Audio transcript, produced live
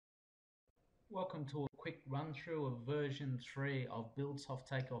Welcome to a quick run through of version 3 of Buildsoft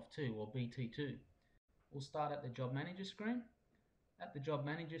Takeoff 2 or BT2. We'll start at the Job Manager screen. At the Job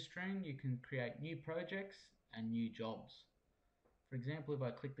Manager screen you can create new projects and new jobs. For example, if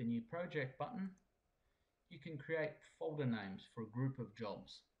I click the New Project button, you can create folder names for a group of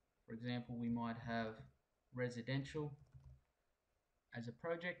jobs. For example, we might have residential as a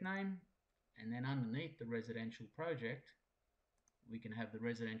project name, and then underneath the residential project we can have the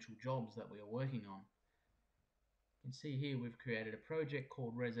residential jobs that we are working on. You can see here we've created a project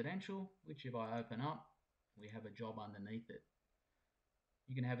called residential, which if I open up, we have a job underneath it.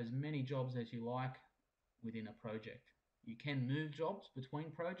 You can have as many jobs as you like within a project. You can move jobs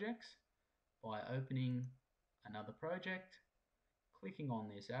between projects by opening another project, clicking on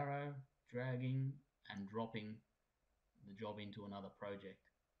this arrow, dragging and dropping the job into another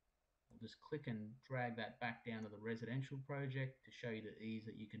project. We'll just click and drag that back down to the residential project to show you the ease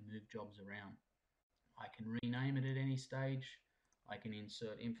that you can move jobs around. I can rename it at any stage. I can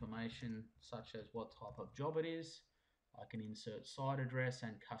insert information such as what type of job it is. I can insert site address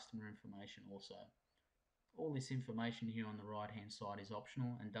and customer information also. All this information here on the right hand side is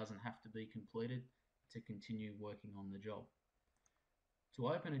optional and doesn't have to be completed to continue working on the job. To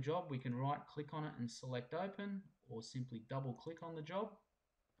open a job, we can right click on it and select open, or simply double click on the job.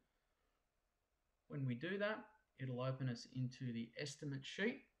 When we do that, it'll open us into the estimate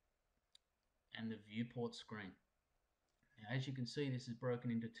sheet and the viewport screen. Now, as you can see, this is broken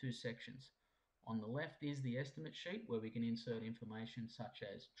into two sections. On the left is the estimate sheet where we can insert information such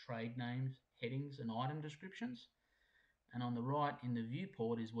as trade names, headings and item descriptions. And on the right in the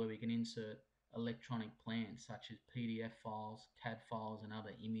viewport is where we can insert electronic plans such as PDF files, CAD files and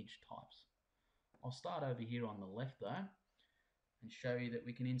other image types. I'll start over here on the left though and show you that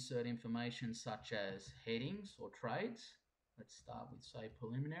we can insert information such as headings or trades. Let's start with say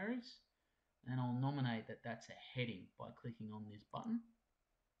preliminaries. And I'll nominate that that's a heading by clicking on this button.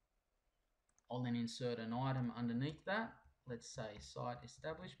 I'll then insert an item underneath that. Let's say site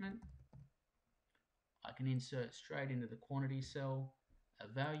establishment. I can insert straight into the quantity cell a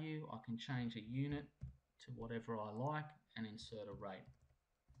value. I can change a unit to whatever I like and insert a rate.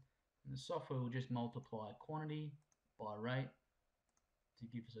 And the software will just multiply quantity by rate to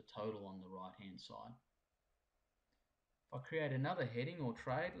give us a total on the right hand side. If I create another heading or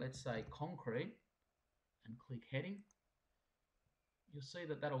trade, let's say concrete, and click heading, you'll see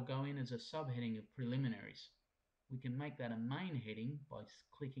that that'll go in as a subheading of preliminaries. We can make that a main heading by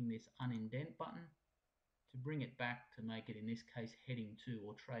clicking this unindent button to bring it back to make it, in this case, heading 2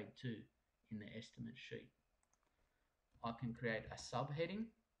 or trade 2 in the estimate sheet. I can create a subheading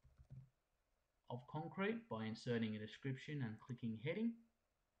of concrete by inserting a description and clicking heading,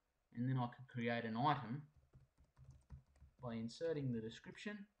 and then I could create an item by inserting the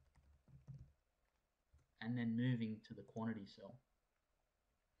description and then moving to the quantity cell.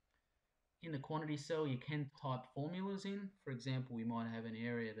 In the quantity cell you can type formulas in. For example, we might have an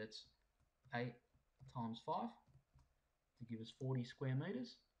area that's 8 times 5 to give us 40 square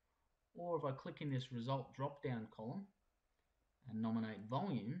meters. Or if I click in this result drop down column and nominate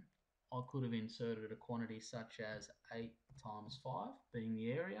volume, I could have inserted a quantity such as 8 times 5 being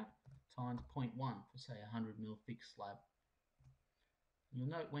the area times 0.1 for say 100 mil thick slab. You'll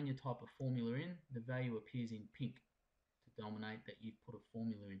note when you type a formula in, the value appears in pink to denote that you've put a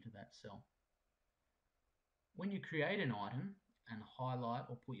formula into that cell. When you create an item and highlight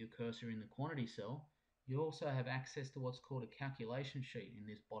or put your cursor in the quantity cell, you also have access to what's called a calculation sheet in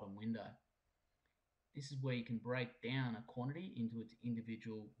this bottom window. This is where you can break down a quantity into its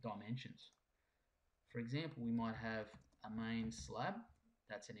individual dimensions. For example, we might have a main slab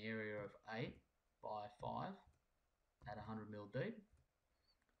that's an area of 8 by 5 at 100 mil deep.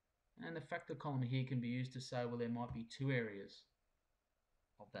 And the factor column here can be used to say, well, there might be two areas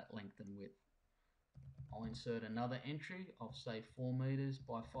of that length and width. I'll insert another entry of say 4 meters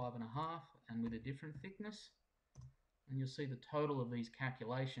by 5.5 and with a different thickness. And you'll see the total of these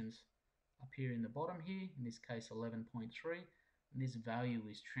calculations appear in the bottom here, in this case 11.3, and this value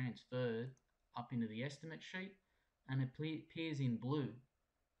is transferred up into the estimate sheet and it appears in blue.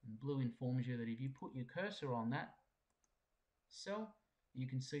 And blue informs you that if you put your cursor on that cell, you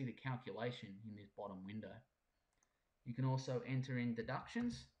can see the calculation in this bottom window. You can also enter in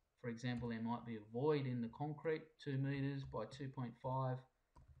deductions. For example, there might be a void in the concrete 2 meters by 2.5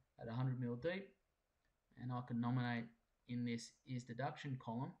 at 100 mil deep, and I can nominate in this is deduction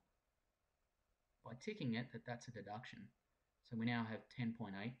column by ticking it that that's a deduction. So we now have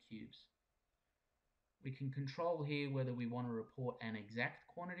 10.8 cubes. We can control here whether we want to report an exact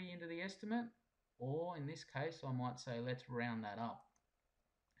quantity into the estimate, or in this case I might say let's round that up,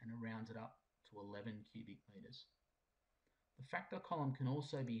 and it rounds it up to 11 cubic meters. The factor column can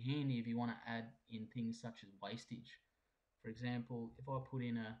also be handy if you want to add in things such as wastage. For example, if I put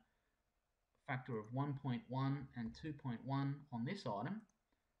in a factor of 1.1 and 2.1 on this item,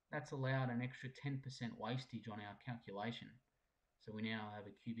 that's allowed an extra 10% wastage on our calculation. So we now have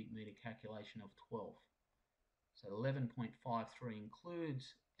a cubic meter calculation of 12. So 11.53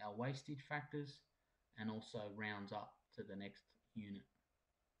 includes our wastage factors and also rounds up to the next unit.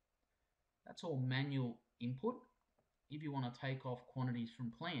 That's all manual input. If you want to take off quantities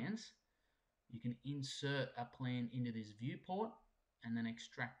from plans, you can insert a plan into this viewport and then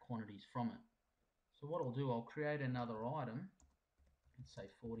extract quantities from it. So what I'll do, I'll create another item, let's say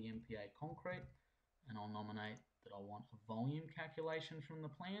 40 MPa concrete, and I'll nominate that I want a volume calculation from the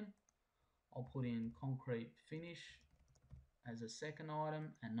plan. I'll put in concrete finish as a second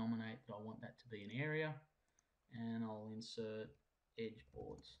item and nominate that I want that to be an area, and I'll insert edge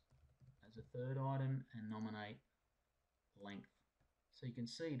boards as a third item and nominate length. So you can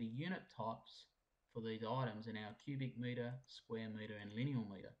see the unit types for these items are now cubic meter, square meter and linear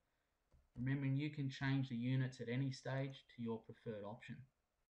meter. Remembering you can change the units at any stage to your preferred option.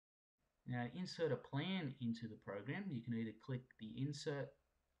 Now to insert a plan into the program, you can either click the insert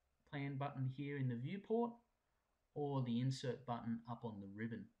plan button here in the viewport or the insert button up on the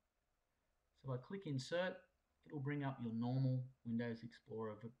ribbon. So if I click insert, it'll bring up your normal Windows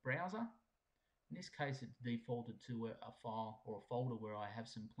Explorer browser. In this case, it's defaulted to a file or a folder where I have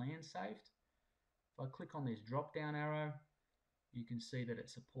some plans saved. If I click on this drop down arrow, you can see that it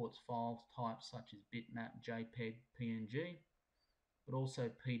supports file types such as bitmap, JPEG, PNG, but also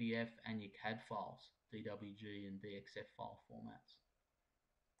PDF and your CAD files, DWG and DXF file formats.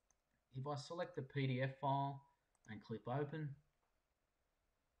 If I select the PDF file and click open,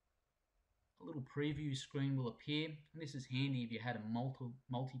 a little preview screen will appear. And this is handy if you had a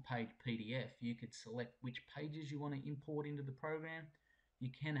multi-page PDF. You could select which pages you want to import into the program. You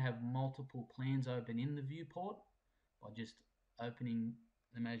can have multiple plans open in the viewport by just opening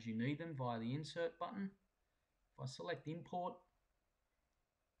them as you need them via the insert button. If I select import,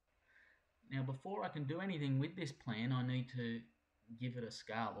 now before I can do anything with this plan, I need to give it a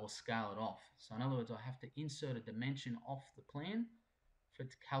scale or scale it off. So in other words, I have to insert a dimension off the plan for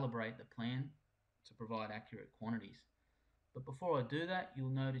it to calibrate the plan to provide accurate quantities. But before I do that, you'll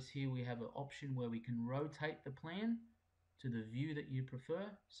notice here we have an option where we can rotate the plan to the view that you prefer.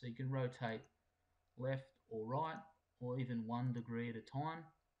 So you can rotate left or right, or even 1 degree at a time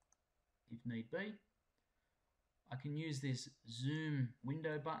if need be. I can use this zoom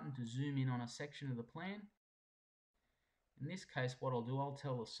window button to zoom in on a section of the plan. In this case, what I'll do, I'll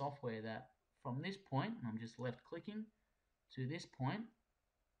tell the software that from this point, and I'm just left clicking, to this point,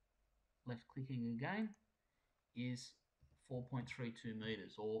 left clicking again, is 4.32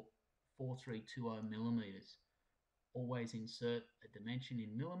 meters or 4320 millimeters. Always insert a dimension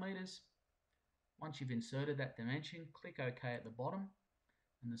in millimeters. Once you've inserted that dimension, click OK at the bottom,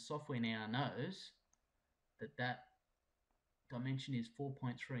 and the software now knows that that dimension is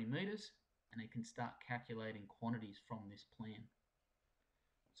 4.3 meters, and it can start calculating quantities from this plan.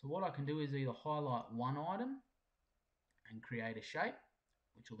 So what I can do is either highlight one item and create a shape,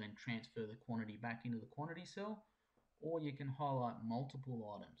 which will then transfer the quantity back into the quantity cell, or you can highlight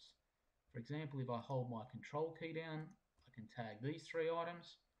multiple items. For example, if I hold my control key down, I can tag these 3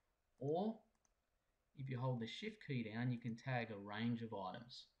 items, or if you hold the shift key down, you can tag a range of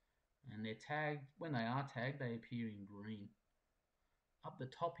items. And they're tagged, when they are tagged, they appear in green. Up the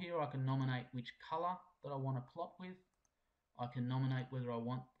top here, I can nominate which color that I want to plot with. I can nominate whether I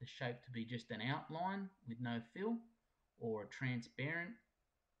want the shape to be just an outline with no fill, or a transparent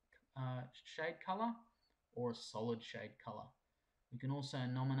shade color, or a solid shade color. We can also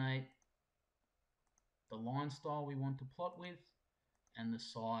nominate the line style we want to plot with and the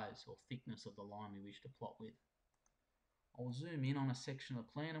size or thickness of the line we wish to plot with. I'll zoom in on a section of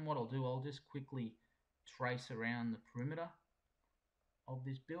the plan, and what I'll do, I'll just quickly trace around the perimeter of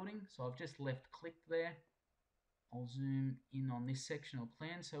this building. So I've just left clicked there. I'll zoom in on this section of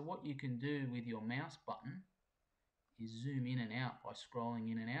plan. So what you can do with your mouse button is zoom in and out by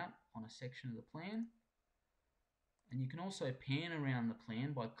scrolling in and out on a section of the plan. And you can also pan around the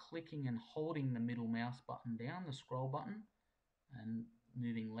plan by clicking and holding the middle mouse button down, the scroll button, and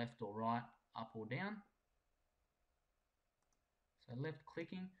moving left or right, up or down. So left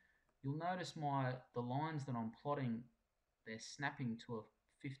clicking, you'll notice the lines that I'm plotting, they're snapping to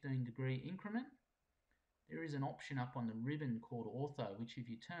a 15-degree increment. There is an option up on the ribbon called ortho, which if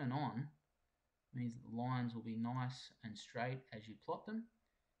you turn on, means that the lines will be nice and straight as you plot them.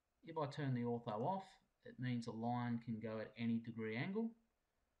 If I turn the ortho off, it means a line can go at any degree angle.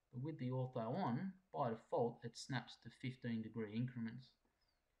 But with the ortho on, by default, it snaps to 15-degree increments.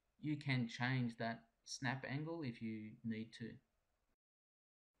 You can change that snap angle if you need to.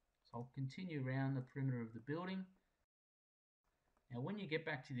 So I'll continue around the perimeter of the building. Now when you get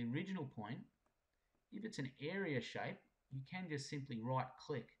back to the original point, if it's an area shape, you can just simply right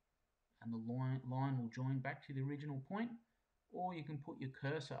click and the line will join back to the original point, or you can put your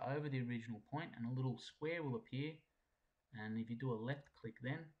cursor over the original point and a little square will appear, and if you do a left click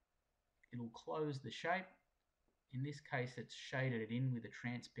then it'll close the shape. In this case it's shaded it in with a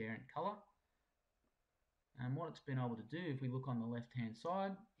transparent color, and what it's been able to do, if we look on the left hand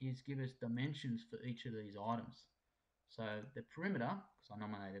side, is give us dimensions for each of these items. So the perimeter, because I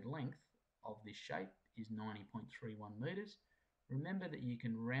nominated length, of this shape is 90.31 meters. Remember that you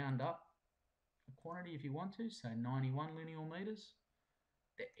can round up a quantity if you want to, so 91 linear meters.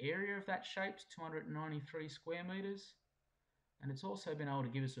 The area of that shape is 293 square meters, and it's also been able to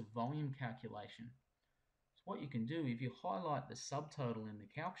give us a volume calculation. So what you can do, if you highlight the subtotal in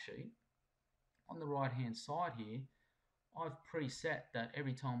the calc sheet, on the right hand side here, I've preset that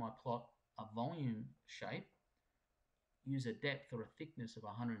every time I plot a volume shape, use a depth or a thickness of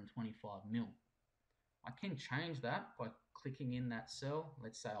 125 mil. I can change that by clicking in that cell.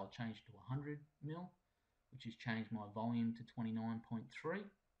 Let's say I'll change it to 100 mil, which has changed my volume to 29.3.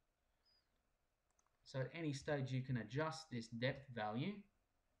 So at any stage you can adjust this depth value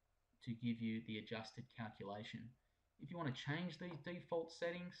to give you the adjusted calculation. If you want to change these default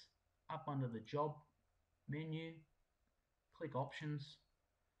settings, up under the job menu, click options,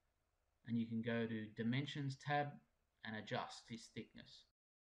 and you can go to dimensions tab and adjust this thickness.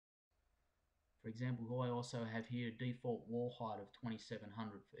 For example, I also have here a default wall height of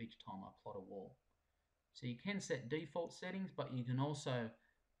 2700 for each time I plot a wall. So you can set default settings, but you can also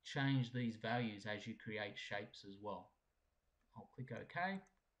change these values as you create shapes as well. I'll click OK,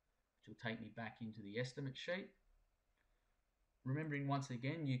 which will take me back into the estimate sheet. Remembering once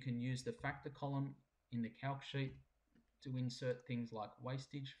again, you can use the factor column in the calc sheet to insert things like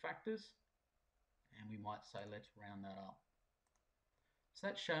wastage factors, and we might say let's round that up. So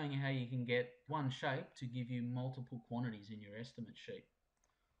that's showing you how you can get one shape to give you multiple quantities in your estimate sheet.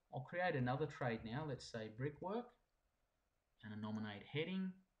 I'll create another trade now, let's say brickwork, and a nominate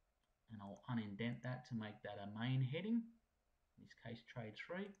heading, and I'll unindent that to make that a main heading, in this case trade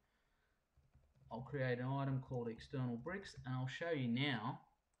 3. I'll create an item called external bricks, and I'll show you now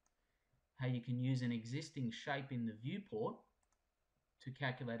how you can use an existing shape in the viewport to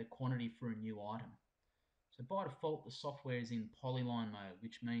calculate a quantity for a new item. So by default the software is in polyline mode,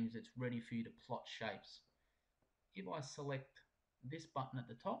 which means it's ready for you to plot shapes. If I select this button at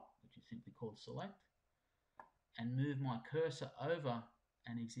the top, which is simply called select, and move my cursor over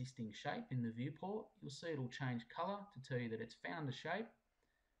an existing shape in the viewport, you'll see it'll change color to tell you that it's found a shape.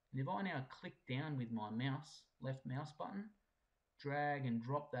 And if I now click down with my mouse, left mouse button, drag and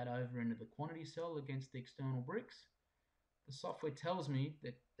drop that over into the quantity cell against the external bricks, the software tells me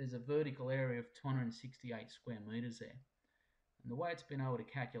that there's a vertical area of 268 square meters there. And the way it's been able to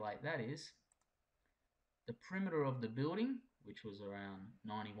calculate that is the perimeter of the building, which was around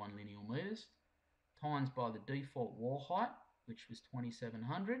 91 linear meters, times by the default wall height, which was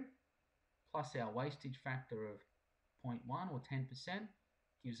 2700, plus our wastage factor of 0.1 or 10%,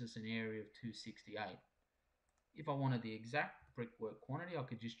 gives us an area of 268. If I wanted the exact brickwork quantity, I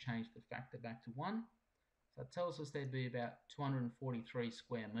could just change the factor back to 1. So it tells us there'd be about 243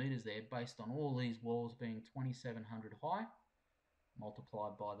 square meters there based on all these walls being 2700 high,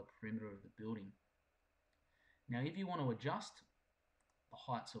 multiplied by the perimeter of the building. Now if you want to adjust the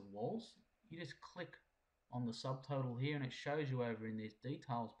heights of walls, you just click on the subtotal here and it shows you over in this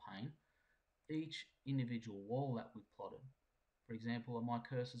details pane each individual wall that we've plotted. For example, my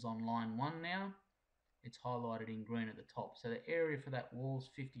cursor's on line 1 now, it's highlighted in green at the top. So the area for that wall is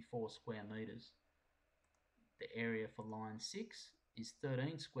 54 square meters. The area for line 6 is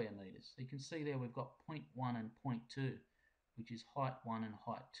 13 square meters. So you can see there we've got 0.1 and 0.2, which is height 1 and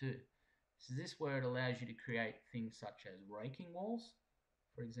height 2. So this is where it allows you to create things such as raking walls.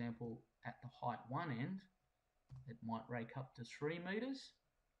 For example, at the height 1 end, it might rake up to 3 meters,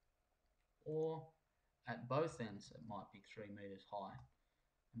 or at both ends it might be 3 meters high.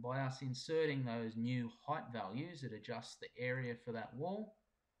 And by us inserting those new height values, it adjusts the area for that wall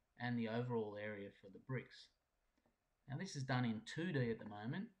and the overall area for the bricks. Now this is done in 2D at the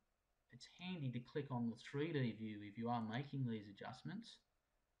moment. It's handy to click on the 3D view if you are making these adjustments,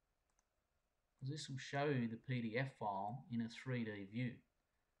 because this will show you the PDF file in a 3D view.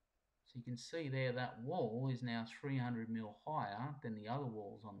 So you can see there that wall is now 300 mil higher than the other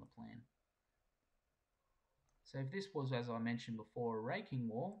walls on the plan. So if this was, as I mentioned before, a raking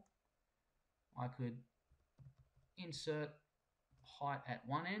wall, I could insert height at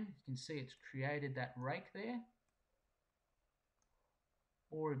one end. You can see it's created that rake there.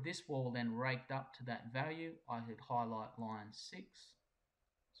 Or if this wall then raked up to that value, I could highlight line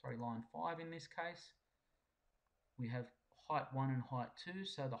 5 in this case. We have height 1 and height 2,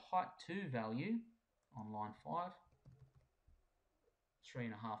 so the height 2 value on line 5,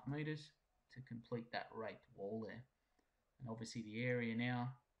 3.5 meters to complete that raked wall there. And obviously the area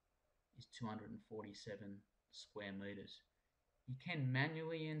now is 247 square meters. You can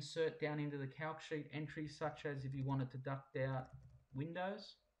manually insert down into the calc sheet entries such as if you wanted to duct out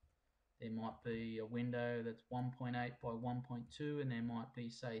windows. There might be a window that's 1.8 by 1.2 and there might be,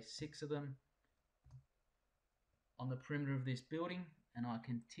 say, 6 of them on the perimeter of this building, and I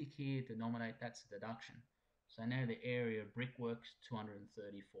can tick here to nominate that's a deduction. So now the area of brickwork's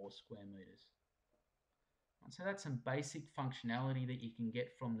 234 square meters. And so that's some basic functionality that you can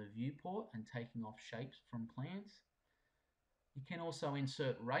get from the viewport and taking off shapes from plans. You can also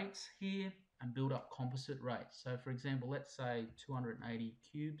insert rates here and build up composite rates. So for example, let's say 280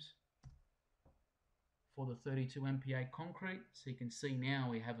 cubes for the 32 MPa concrete. So you can see now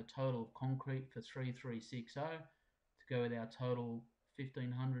we have a total of concrete for 3360 to go with our total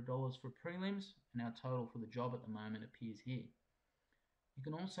 $1,500 for prelims, and our total for the job at the moment appears here. You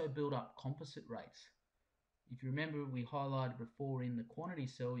can also build up composite rates. If you remember, we highlighted before in the quantity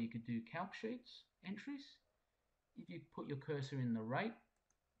cell you could do calc sheets entries. If you put your cursor in the rate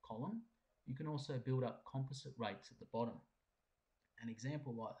column, you can also build up composite rates at the bottom. An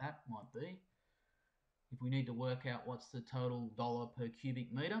example like that might be, if we need to work out what's the total dollar per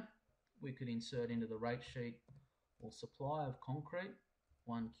cubic meter, we could insert into the rate sheet, or supply of concrete,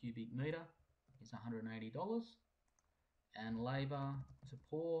 1 cubic meter is $180, and labour to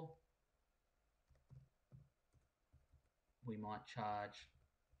pour, we might charge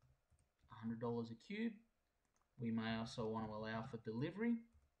 $100 a cube. We may also want to allow for delivery.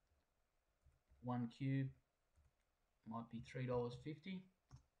 1 cube might be $3.50.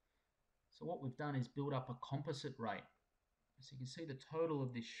 So what we've done is build up a composite rate. So you can see the total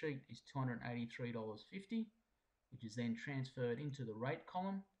of this sheet is $283.50, which is then transferred into the rate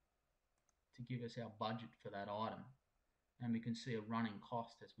column to give us our budget for that item. And we can see a running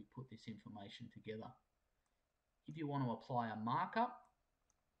cost as we put this information together. If you want to apply a markup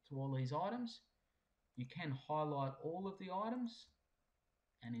to all these items, you can highlight all of the items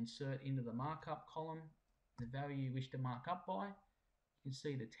and insert into the markup column the value you wish to mark up by. You can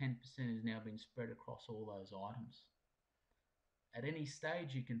see the 10% has now been spread across all those items. At any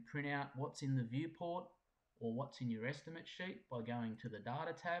stage, you can print out what's in the viewport or what's in your estimate sheet by going to the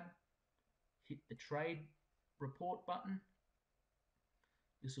Data tab, hit the Trade Report button.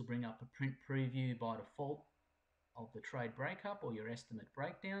 This will bring up a print preview by default of the trade breakup or your estimate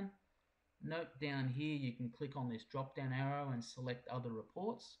breakdown. Note down here you can click on this drop down arrow and select other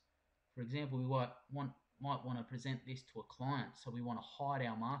reports. For example, we might want to present this to a client, so we want to hide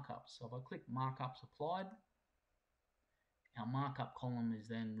our markups. So if I click Markups Applied, our markup column is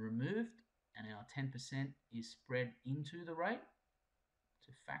then removed and our 10% is spread into the rate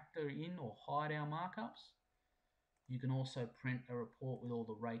to factor in or hide our markups. You can also print a report with all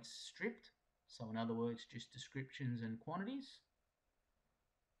the rates stripped, so in other words, just descriptions and quantities.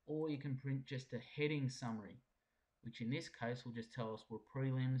 Or you can print just a heading summary, which in this case will just tell us, well,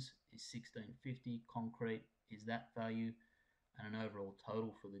 prelims is 1650, concrete is that value, and an overall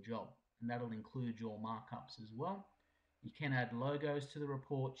total for the job. And that'll include your markups as well. You can add logos to the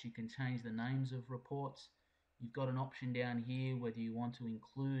reports. You can change the names of reports. You've got an option down here whether you want to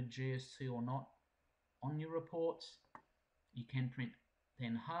include GST or not on your reports. You can print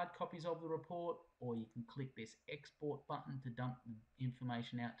then hard copies of the report, or you can click this export button to dump the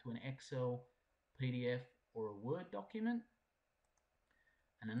information out to an Excel, PDF, or a Word document.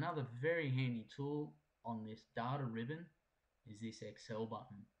 And another very handy tool on this data ribbon is this Excel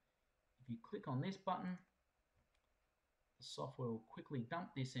button. If you click on this button, the software will quickly dump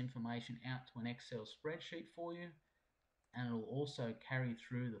this information out to an Excel spreadsheet for you, and it will also carry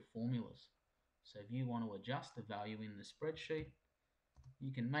through the formulas. So if you want to adjust the value in the spreadsheet,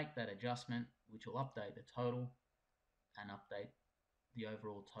 you can make that adjustment, which will update the total and update the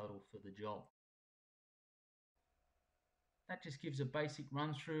overall total for the job. That just gives a basic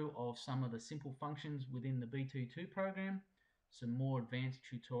run through of some of the simple functions within the BT2 program. Some more advanced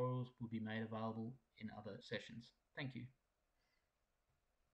tutorials will be made available in other sessions. Thank you.